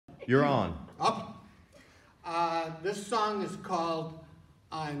You're on. Up. This song is called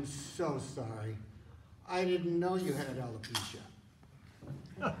I'm So Sorry. I didn't know you had alopecia.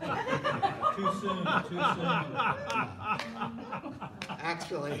 Too soon, too soon.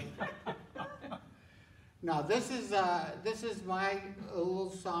 Actually, no, this is my little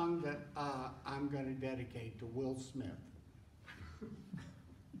song that I'm going to dedicate to Will Smith.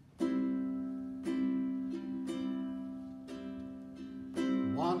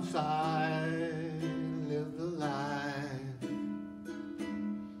 Once I lived the life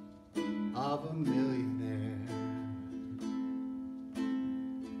of a millionaire.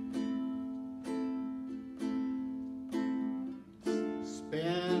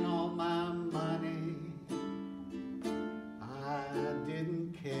 Spent all my money, I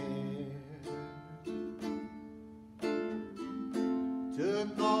didn't care.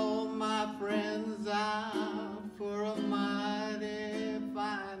 Took all my friends out for a mighty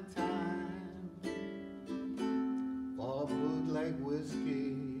fine time, for bootleg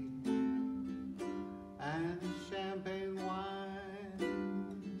whiskey and champagne wine.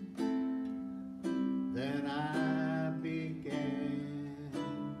 Then I began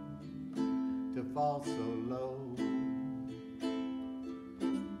to fall so low,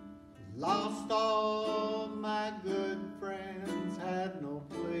 lost all my good friends, had no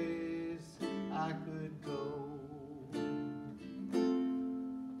place I could go.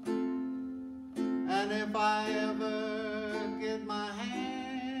 And if I ever get my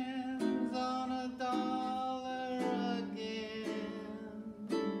hands on a dollar again,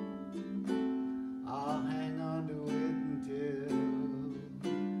 I'll hang on to it until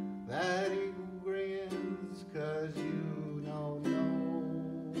that eagle grins, 'cause you don't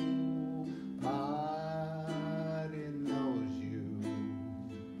know nobody knows you.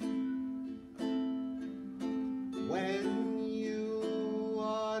 When you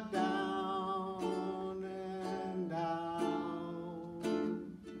are down and out,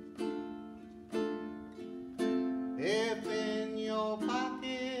 if in your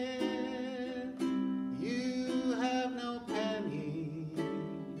pocket you have no penny,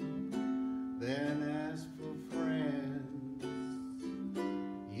 then ask for friends.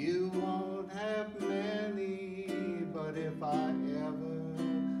 You won't have many, but if I ever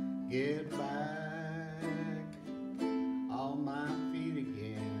get back on my feet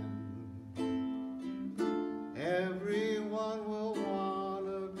again, everyone will want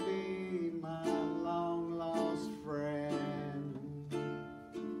to be my long lost friend.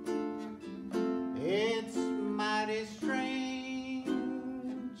 It's mighty strange,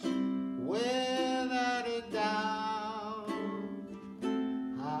 without a doubt,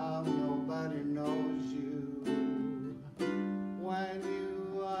 how nobody knows you when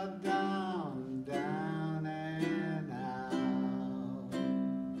you are down, down and out.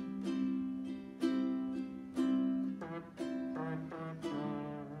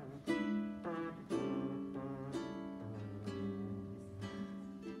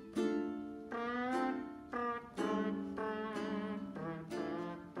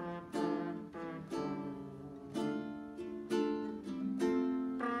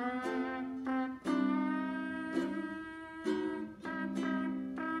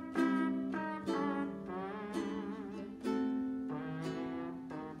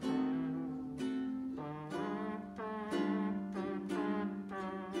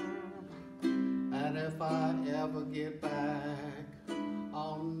 And if I ever get back